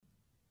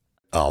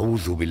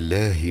أعوذ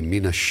بالله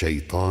من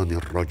الشيطان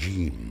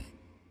الرجيم.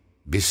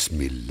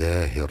 بسم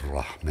الله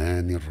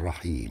الرحمن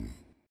الرحيم.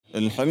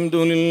 الحمد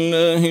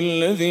لله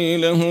الذي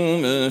له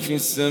ما في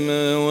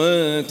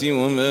السماوات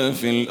وما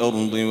في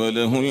الأرض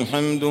وله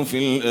الحمد في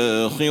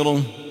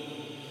الآخرة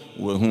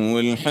وهو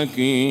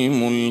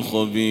الحكيم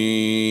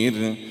الخبير.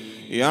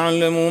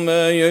 يعلم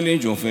ما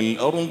يلج في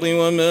الأرض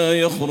وما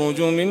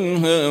يخرج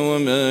منها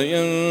وما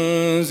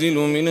ينزل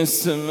من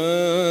السماء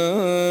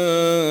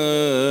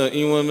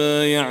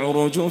وما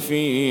يعرج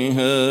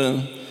فيها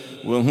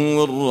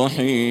وهو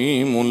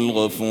الرحيم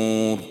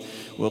الغفور.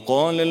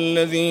 وقال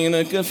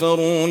الذين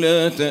كفروا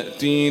لا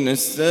تأتينا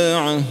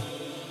الساعة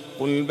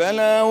قل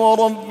بلى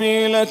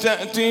وربي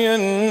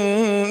لتأتينكم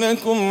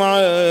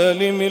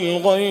عالم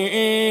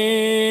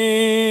الغيب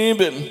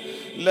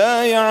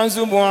لا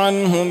يعزب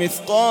عنه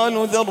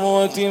مثقال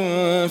ذرة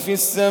في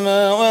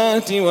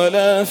السماوات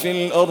ولا في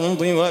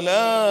الأرض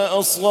ولا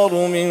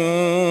أصغر من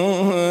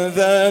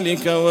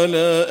ذلك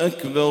ولا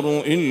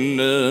أكبر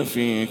إلا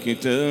في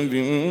كتاب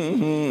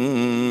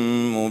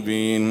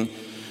مبين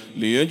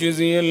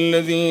ليجزي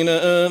الذين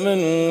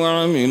آمنوا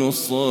وعملوا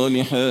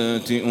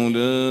الصالحات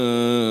أولئك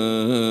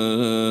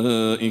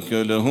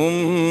لهم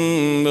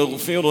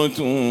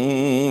مغفرة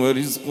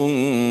ورزق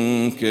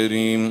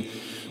كريم.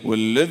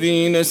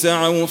 والذين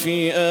سعوا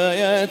في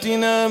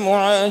آياتنا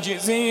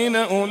معاجزين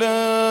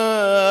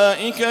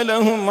أولئك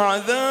لهم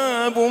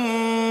عذاب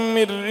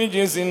من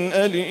رجز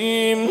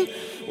أليم.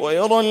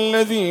 ويرى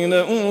الذين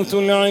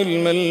أوتوا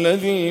العلم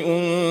الذي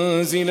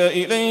أنزل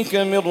إليك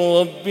من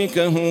ربك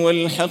هو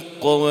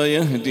الحق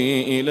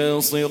ويهدي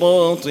إلى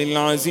صراط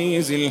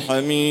العزيز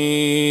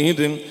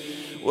الحميد.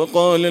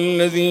 وقال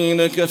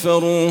الذين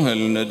كفروا هل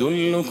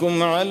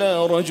ندلكم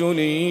على رجل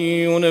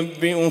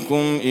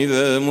ينبئكم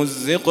إذا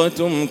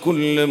مزقتم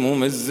كل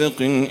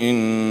ممزق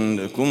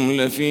إنكم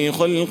لفي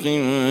خلق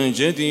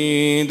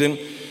جديد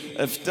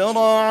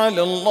أفترى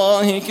على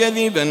الله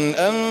كذبا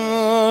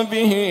أم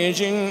به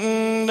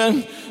جنة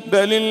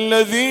بل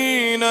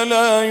الذين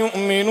لا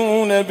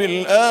يؤمنون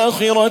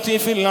بالآخرة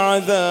في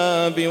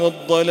العذاب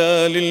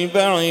والضلال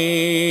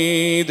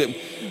البعيد.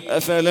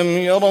 أفلم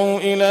يروا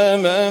إلى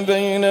ما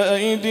بين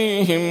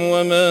أيديهم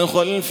وما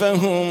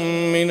خلفهم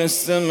من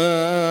السماء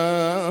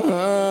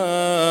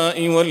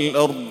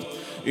والأرض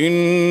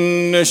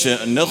إن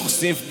نشأ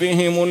نخسف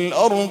بهم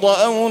الأرض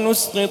أو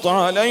نسقط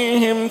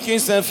عليهم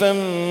كسفا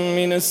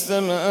من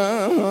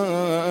السماء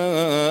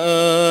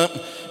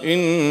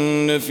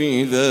إن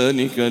في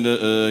ذلك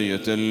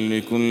لآية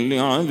لكل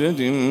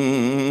عبد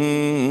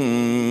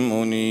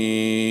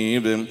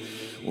منيب.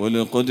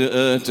 ولقد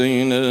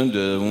آتينا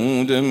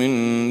داود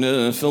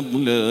منا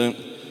فضلا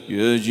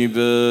يا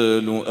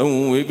جبال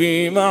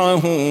أوبي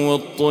معه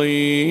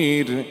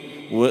والطير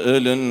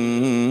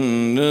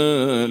وألنا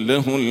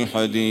له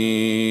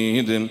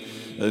الحديد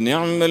أن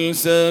اعمل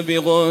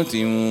سابغات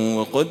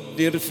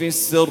وقدر في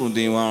السرد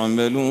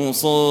واعملوا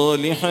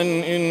صالحا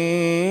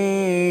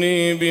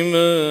إني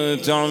بما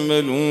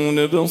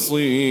تعملون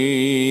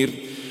بصير.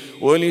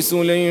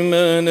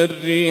 ولسليمان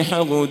الريح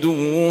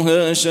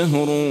غدوها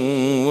شهر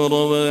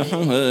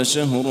ورواحها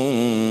شهر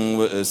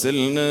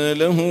وأسلنا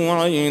له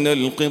عين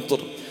القطر.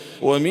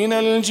 ومن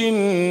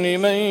الجن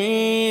من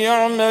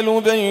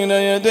يعمل بين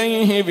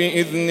يديه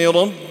بإذن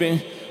ربه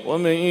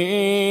ومن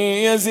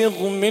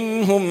يزغ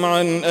منهم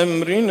عن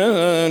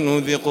أمرنا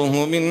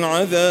نذقه من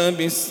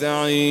عذاب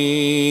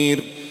السعير.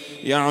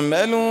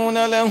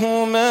 يعملون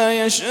له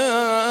ما يشاء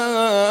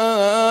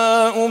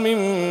من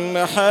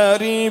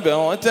محاريب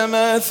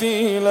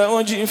وتماثيل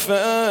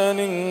وجفان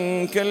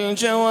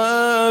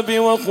كالجواب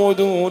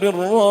وقدور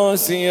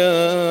الراسيات.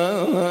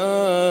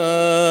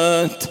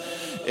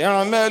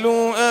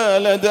 اعملوا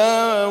آل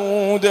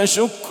داود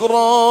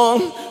شكرا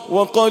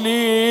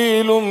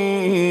وقليل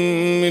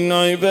من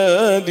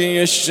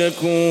عبادي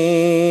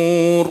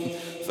الشكور.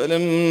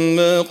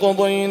 فلما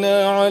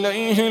قضينا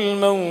عليه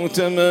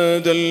الموت ما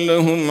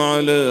دلهم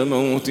على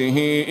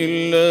موته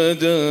إلا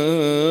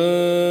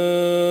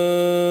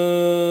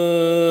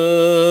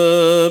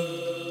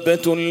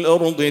دابة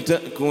الأرض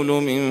تأكل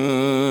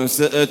من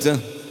سأته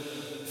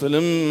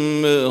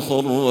فلما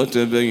خر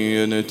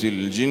تبينت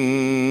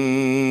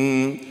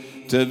الجن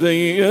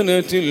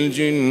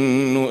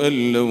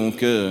أن لو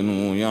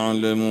كانوا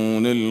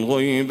يعلمون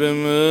الغيب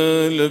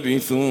ما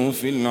لبثوا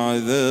في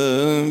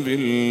العذاب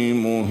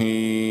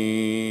المهين.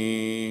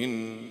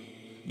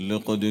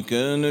 لقد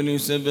كان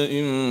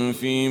لسبإ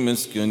في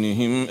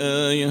مسكنهم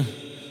آية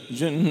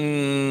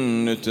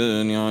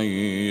جنتان عن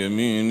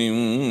يمين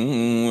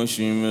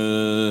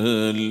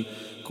وشمال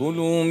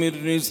كلوا من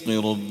رزق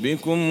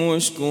ربكم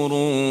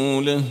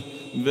واشكروا له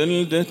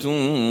بلدة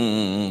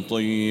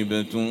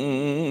طيبة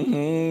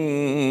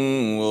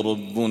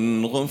ورب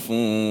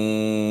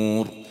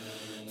غفور.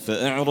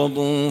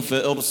 فأعرضوا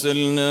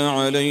فأرسلنا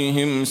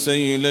عليهم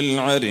سيل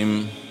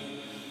العرم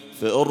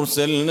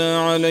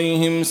فأرسلنا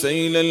عليهم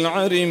سيل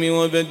العرم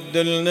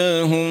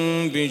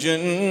وبدلناهم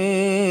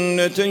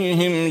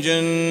بجنتيهم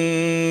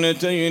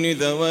جنتين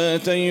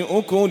ذواتي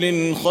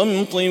أكل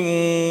خمط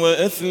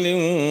وأثل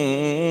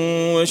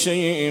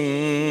وشيء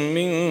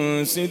من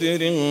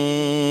سدر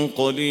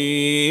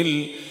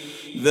قليل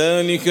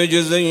ذلك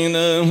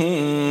جزيناهم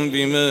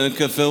بما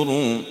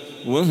كفروا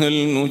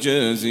وهل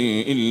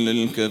نجازي إلا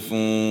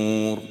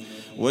الكفور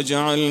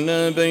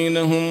وجعلنا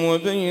بينهم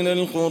وبين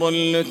القرى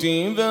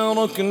التي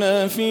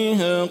باركنا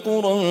فيها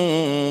قرى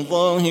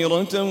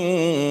ظاهرة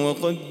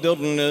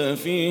وقدرنا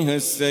فيها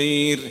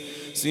السير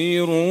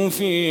سيروا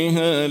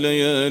فيها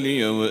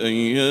ليالي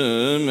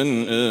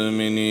وأياما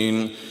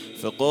آمنين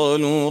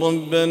فقالوا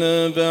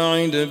ربنا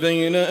باعد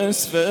بين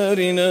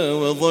أسفارنا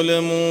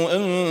وظلموا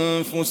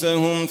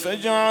أنفسهم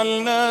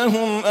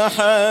فجعلناهم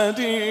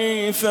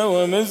أحاديث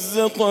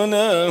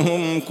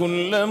ومزقناهم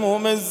كل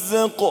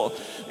ممزق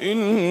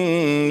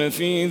إن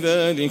في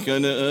ذلك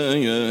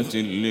لآيات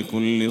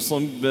لكل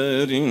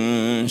صبار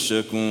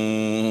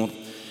شكور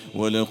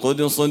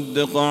ولقد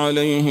صدق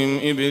عليهم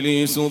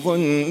إبليس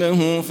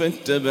ظنه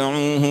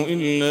فاتبعوه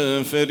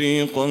إلا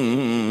فريقا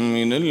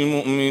من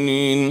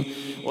المؤمنين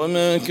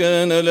وما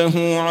كان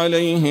له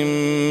عليهم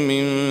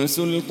من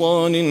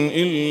سلطان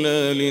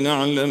إلا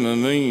لنعلم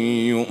من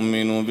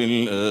يؤمن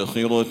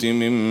بالآخرة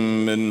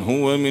ممن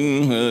هو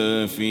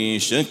منها في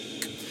شك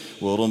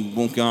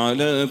وربك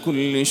على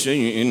كل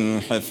شيء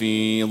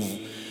حفيظ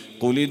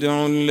قل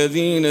ادعوا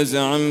الذين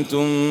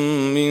زعمتم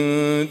من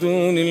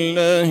دون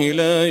الله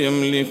لا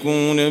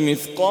يملكون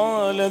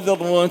مثقال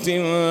ذرة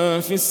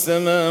في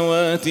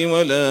السماوات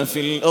ولا في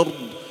الأرض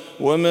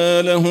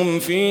وما لهم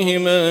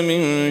فيهما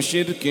من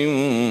شرك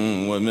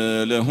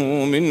وما له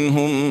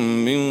منهم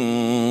من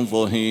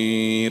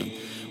ظهير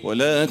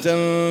ولا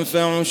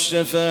تنفع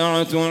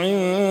الشفاعة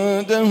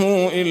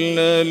عنده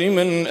إلا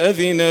لمن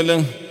أذن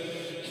له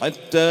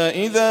حتى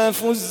إذا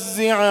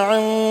فزع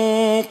عن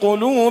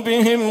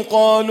قلوبهم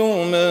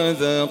قالوا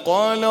ماذا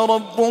قال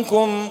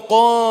ربكم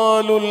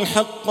قالوا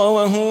الحق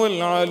وهو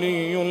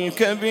العلي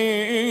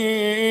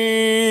الكبير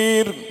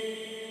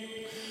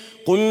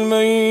قل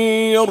من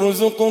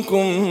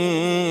يرزقكم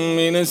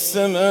من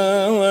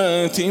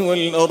السماوات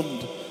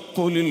والأرض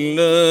قل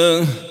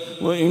الله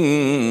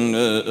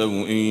وإنا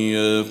أو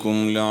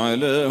إياكم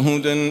لعلى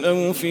هدى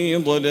أو في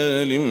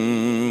ضلال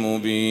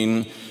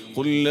مبين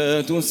قل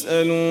لا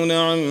تسألون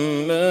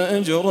عما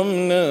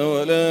أجرمنا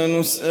ولا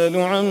نسأل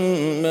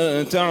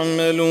عما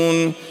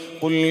تعملون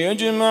قل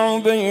يجمع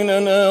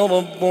بيننا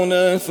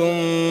ربنا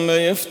ثم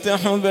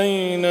يفتح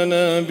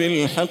بيننا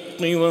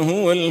بالحق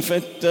وهو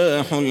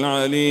الفتاح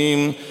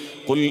العليم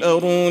قل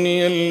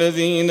أروني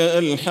الذين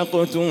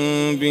ألحقتم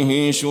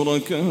به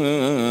شركاء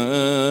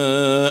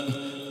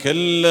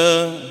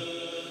كلا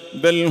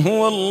بل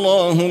هو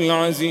الله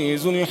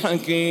العزيز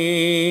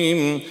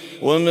الحكيم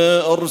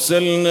وما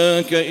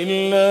أرسلناك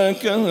إلا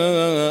كافة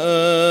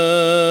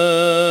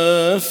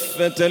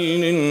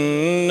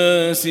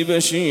للناس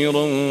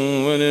بشيرا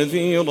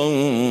ونذيرا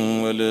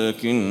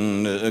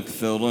ولكن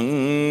أكثر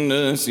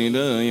الناس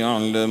لا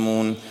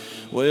يعلمون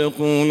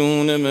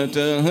ويقولون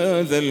متى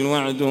هذا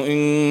الوعد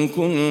إن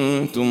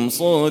كنتم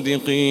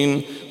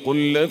صادقين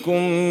قل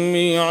لكم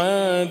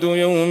ميعاد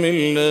يوم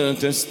لا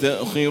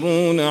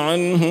تستأخرون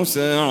عنه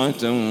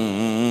ساعة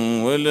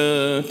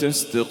ولا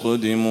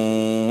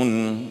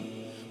تستقدمون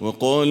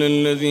وقال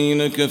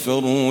الذين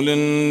كفروا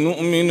لن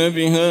نؤمن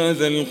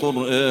بهذا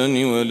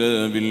القرآن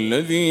ولا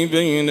بالذي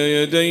بين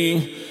يديه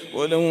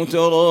ولو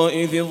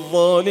ترى إذ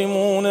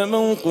الظالمون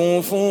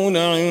موقوفون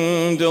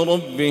عند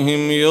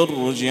ربهم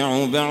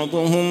يرجع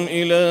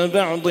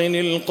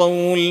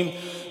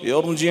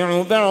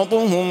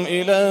بعضهم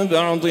إلى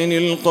بعض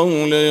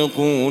القول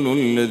يقول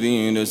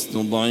الذين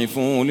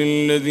استضعفوا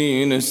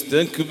للذين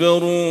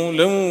استكبروا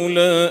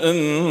لولا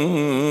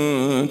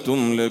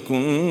أنتم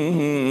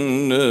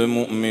لكنا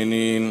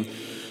مؤمنين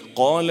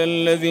قال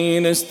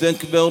الذين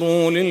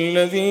استكبروا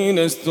للذين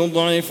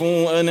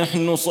استضعفوا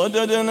أنحن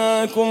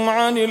صددناكم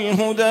عن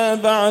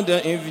الهدى بعد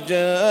إذ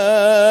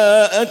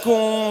جاءكم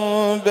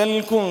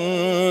بل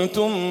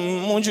كنتم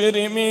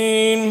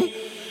مجرمين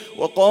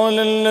وقال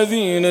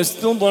الذين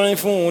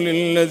استضعفوا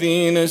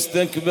للذين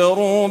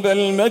استكبروا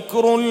بل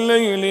مكر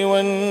الليل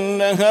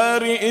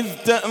والنهار إذ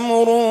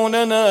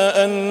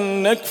تأمروننا أن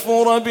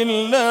نكفر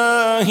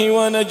بالله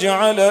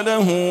ونجعل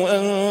له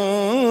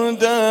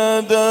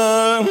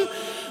أندادا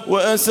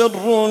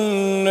وأسروا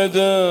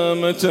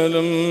الندامة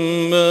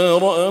لما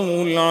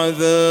رأوا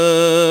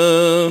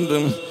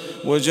العذاب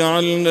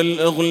وجعلنا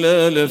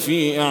الأغلال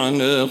في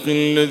أعناق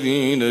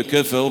الذين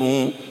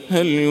كفروا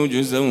هل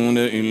يجزون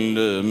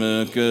إلا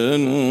ما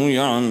كانوا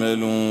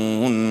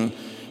يعملون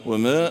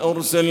وما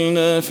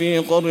أرسلنا في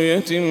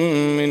قرية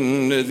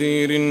من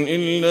نذير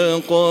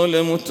إلا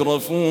قال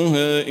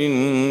مترفوها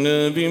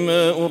إنا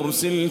بما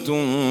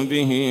أرسلتم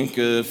به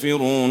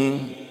كافرون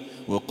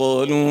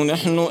وقالوا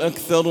نحن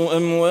أكثر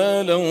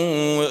أموالا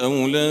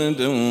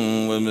وأولادا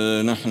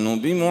وما نحن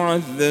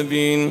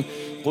بمعذبين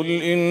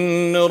قل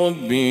إن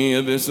ربي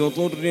يبسط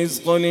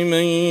الرزق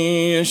لمن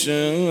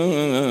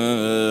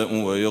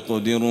يشاء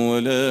ويقدر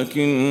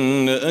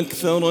ولكن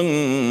أكثر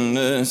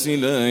الناس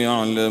لا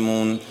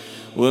يعلمون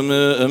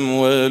وما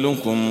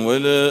أموالكم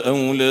ولا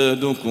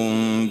أولادكم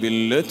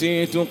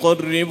بالتي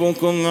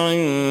تقربكم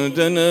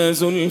عندنا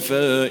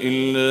زلفى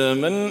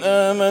إلا من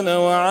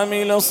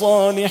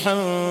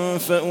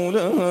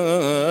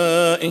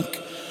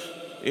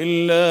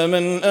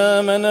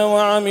آمن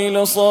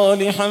وعمل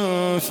صالحا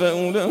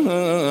فأولئك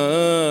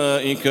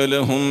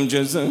لهم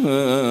جزاء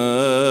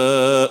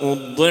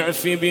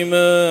الضعف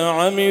بما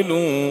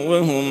عملوا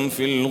وهم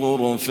في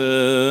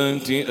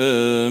الغرفات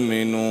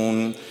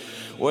آمنون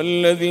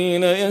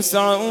والذين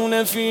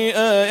يسعون في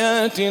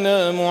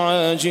آياتنا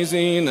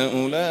معاجزين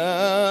أولئك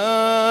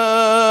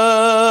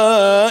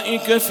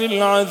في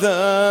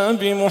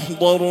العذاب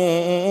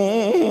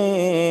محضرون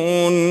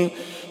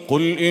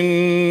قل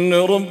إن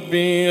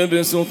ربي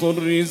يبسط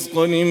الرزق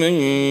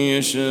لمن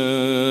يشاء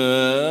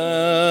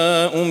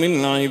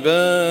من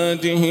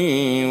عباده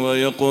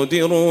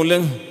ويقدر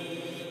له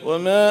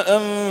وما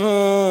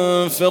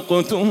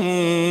أنفقتم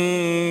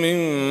من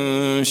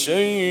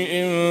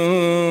شيء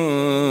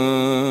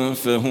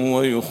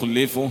فهو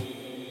يخلفه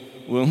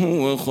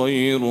وهو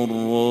خير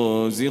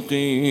الرازقين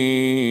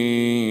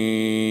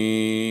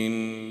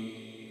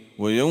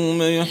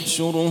ويوم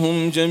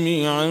يحشرهم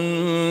جميعا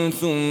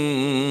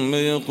ثم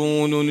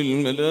يقول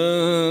للملائكة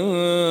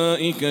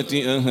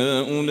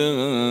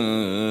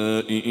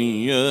أهؤلاء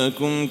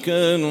إياكم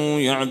كانوا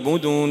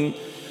يعبدون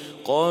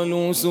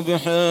قالوا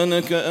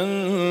سبحانك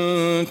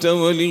أنت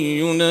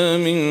ولينا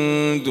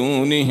من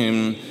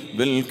دونهم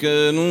بل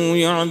كانوا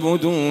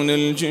يعبدون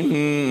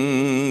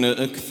الجن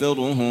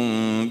أكثرهم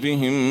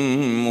بهم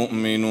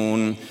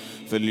مؤمنون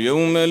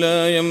فاليوم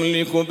لا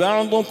يملك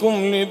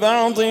بعضكم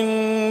لبعض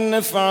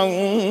نفعا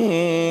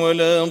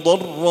ولا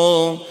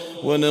ضرا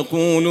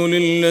ونقول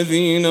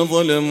للذين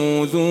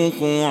ظلموا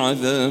ذوقوا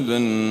عذاب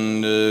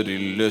النار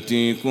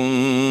التي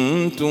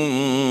كنتم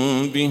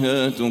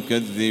بها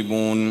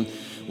تكذبون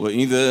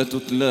وإذا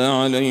تتلى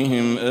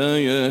عليهم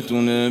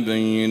آياتنا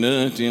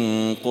بينات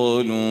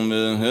قالوا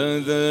ما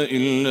هذا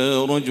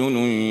إلا رجل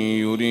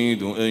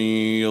يريد أن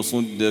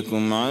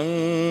يصدكم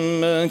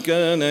عما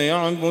كان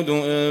يعبد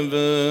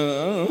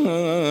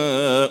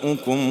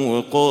آباؤكم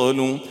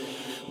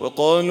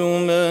وقالوا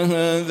ما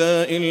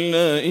هذا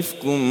إلا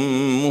إفك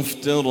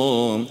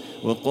مفترى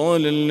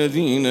وقال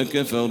الذين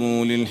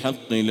كفروا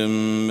للحق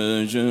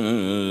لما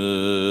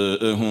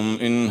جاءهم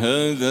إن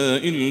هذا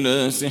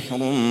إلا سحر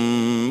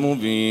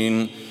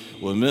مبين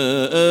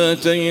وما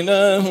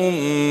آتيناهم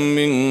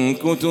من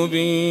كتب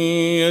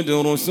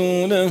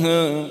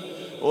يدرسونها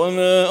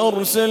وما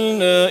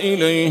أرسلنا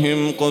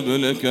إليهم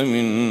قبلك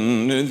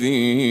من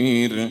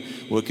نذير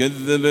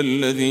وكذب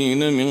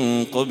الذين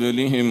من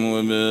قبلهم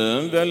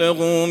وما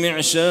بلغوا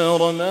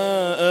معشار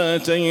ما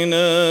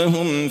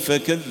آتيناهم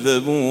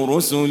فكذبوا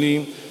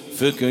رسلي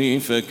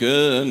فكيف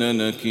كان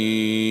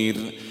نكير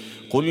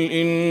قل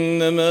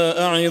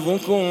إنما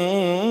أعظكم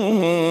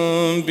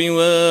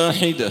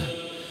بواحدة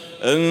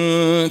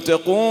أن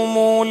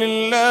تقوموا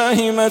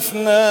لله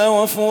مثنى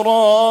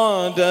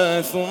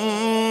وفرادا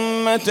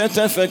ثم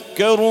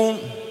تتفكروا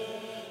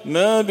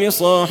ما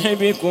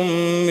بصاحبكم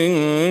من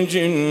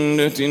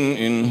جنة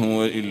إن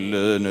هو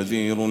إلا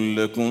نذير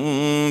لكم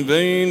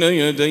بين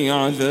يدي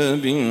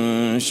عذاب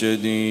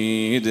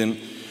شديد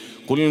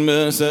قل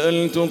ما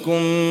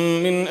سألتكم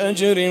من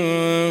أجر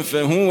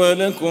فهو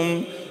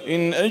لكم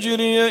إن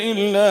أجري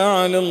إلا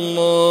على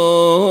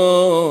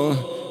الله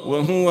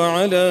وهو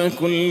على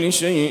كل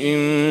شيء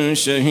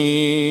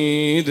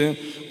شهيد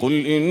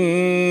قل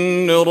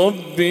إن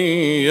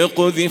ربي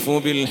يقذف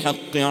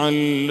بالحق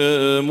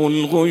علام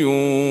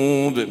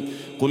الغيوب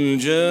قل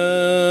جاء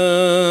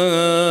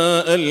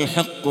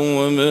الحق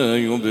وما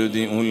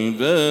يبدئ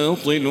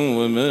الباطل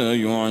وما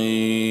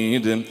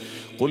يعيد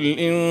قل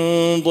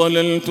إن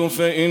ضللت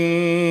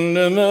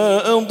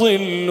فإنما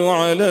أضل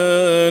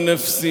على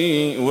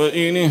نفسي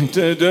وإن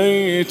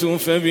اهتديت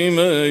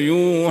فبما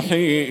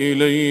يوحي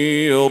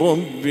إلي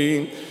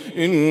ربي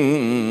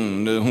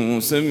إنه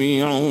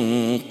سميع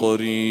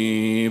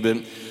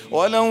قريب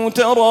ولو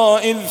ترى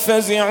إذ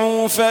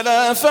فزعوا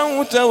فلا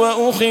فوت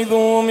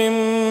وأخذوا من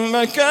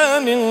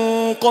مكان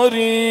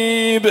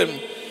قريب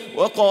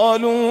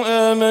وقالوا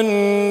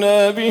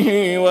آمنا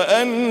به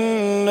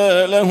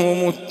وأنى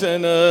لهم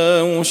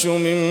التناوش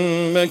من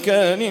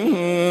مكان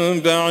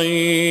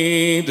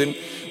بعيد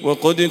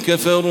وقد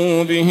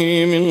كفروا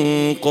به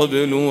من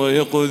قبل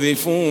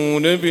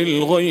ويقذفون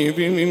بالغيب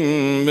من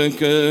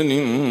مكان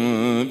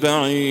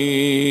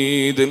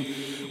بعيد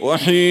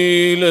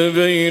وحيل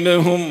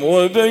بينهم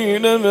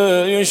وبين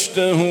ما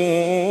يشتهون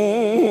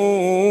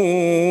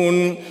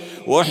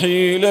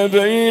وحيل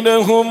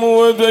بينهم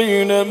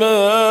وبين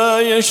ما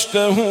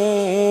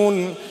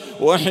يشتهون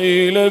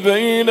وحيل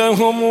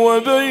بينهم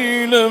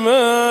وبين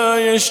ما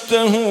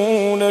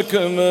يشتهون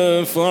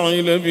كما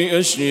فعل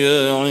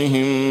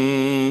بأشياعهم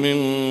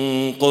من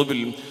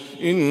قبل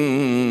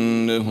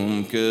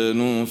إنهم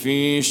كانوا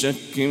في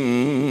شك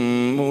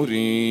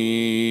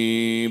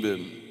مريب.